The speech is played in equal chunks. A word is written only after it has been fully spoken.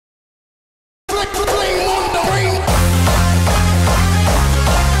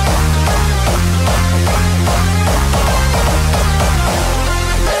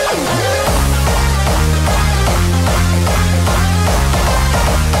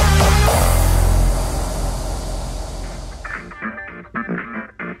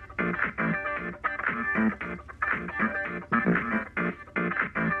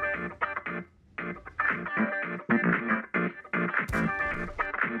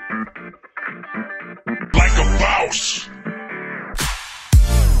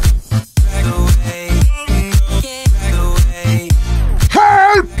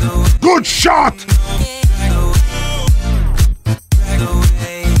shot!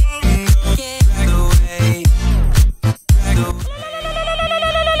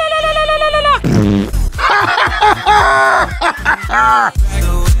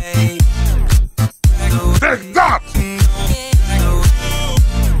 Take that!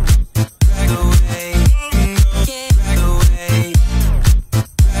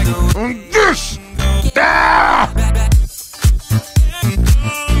 And this! Ah!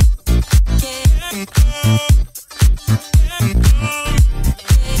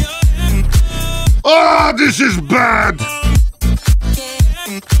 Oh, this is bad!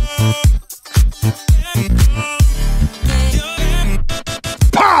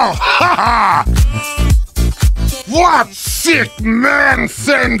 Pow! Ha ha! What sick man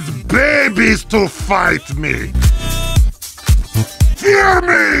sends babies to fight me? Fear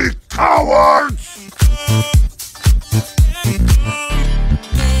me, cowards!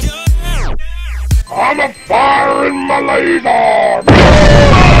 I'm a fire in my laser!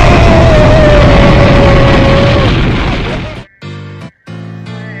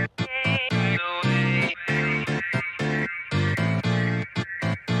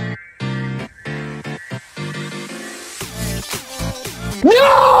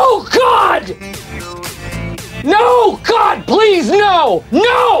 No, God! No, God, please, no!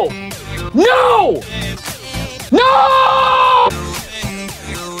 No! No! No!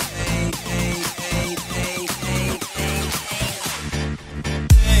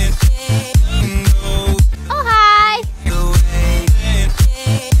 Oh, hi!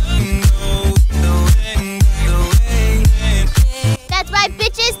 That's right,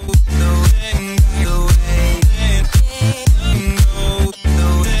 bitches!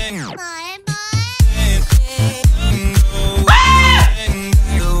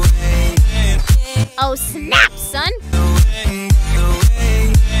 Oh, snap, son!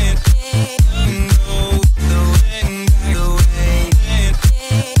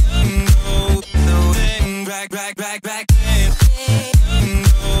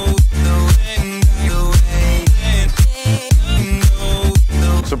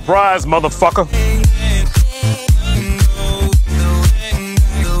 Surprise, motherfucker!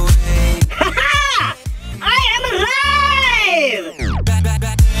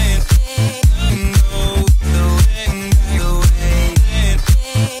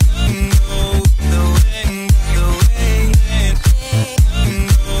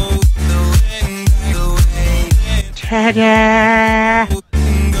 Ta-da!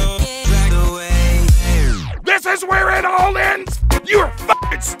 This is where it all ends? You're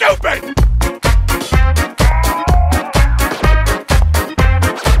fucking stupid!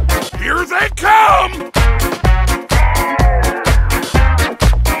 Here they come!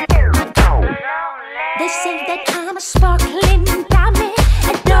 They say that I'm a sparkling diamond,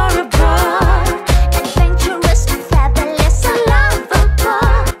 adorable, adventurous, fabulous,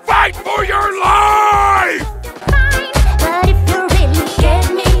 unlovable. Fight for your life! Fine, but if you really get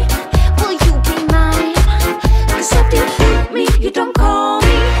me, will you be mine? 'Cause if you hit me, you don't call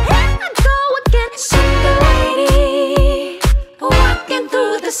me. I go against the lady walking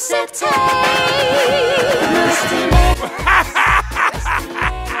through the city.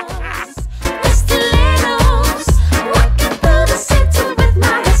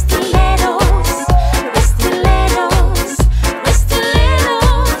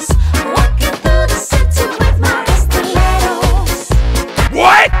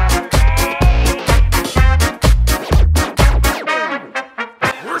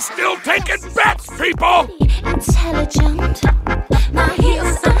 Taking bets, people! Intelligent, my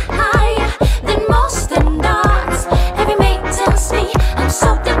heels are higher,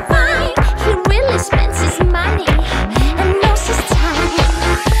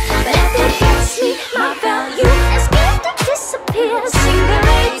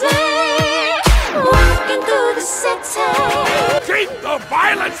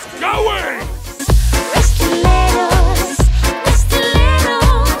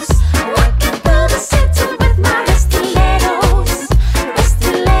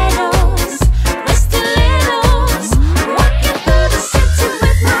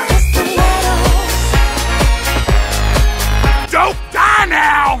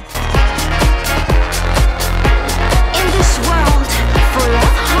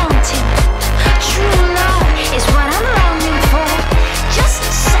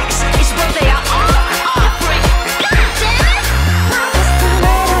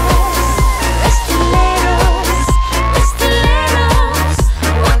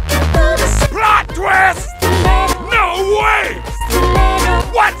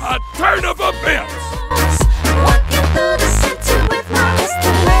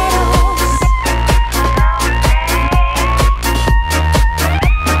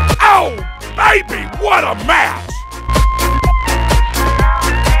 a match!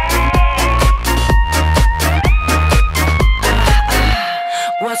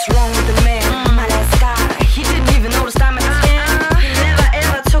 What's wrong with the man? My last guy, he didn't even notice I'm at 10. He never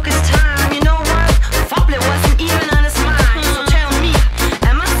ever took his time. You know what? Foreplay wasn't even on his mind. So tell me,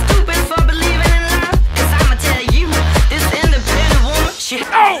 am I stupid for believing in love? Cause I'ma tell you, this independent woman, she...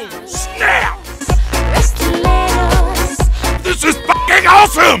 Oh, snap! Stilettos. This is fucking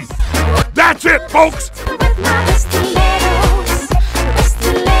awesome! That's it, folks! With my stilettos.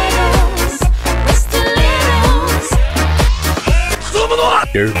 Stilettos. Stilettos.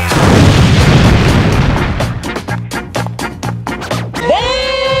 Here.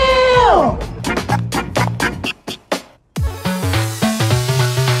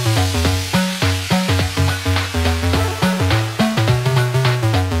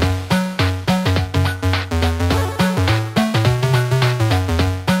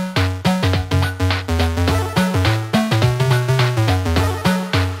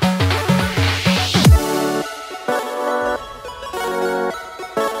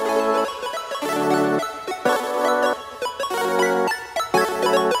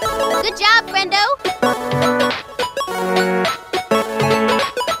 Good job, friendo.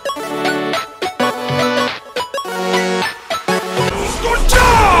 Good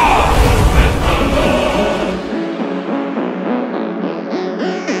job!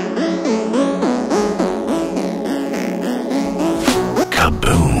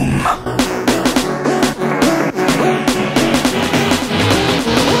 Kaboom!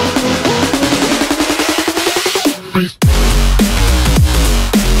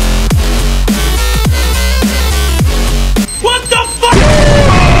 What the fuck?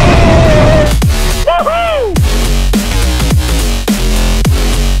 Woohoo!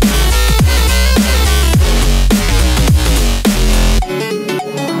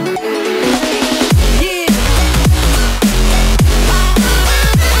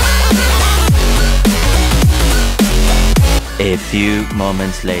 A few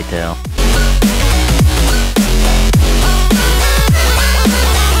moments later.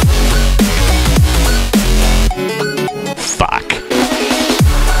 Fuck.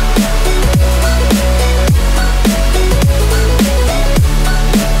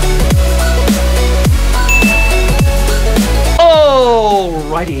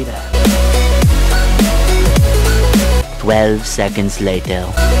 Alrighty then. 12 seconds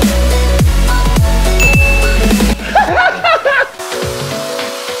later.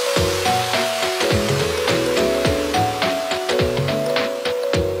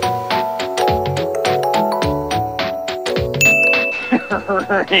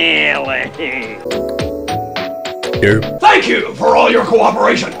 Really? Here. Thank you for all your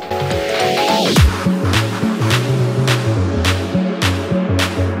cooperation.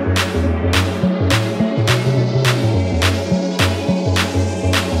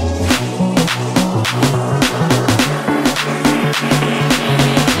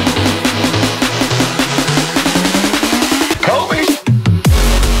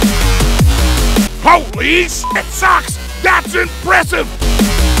 Holy shit, socks! That's impressive!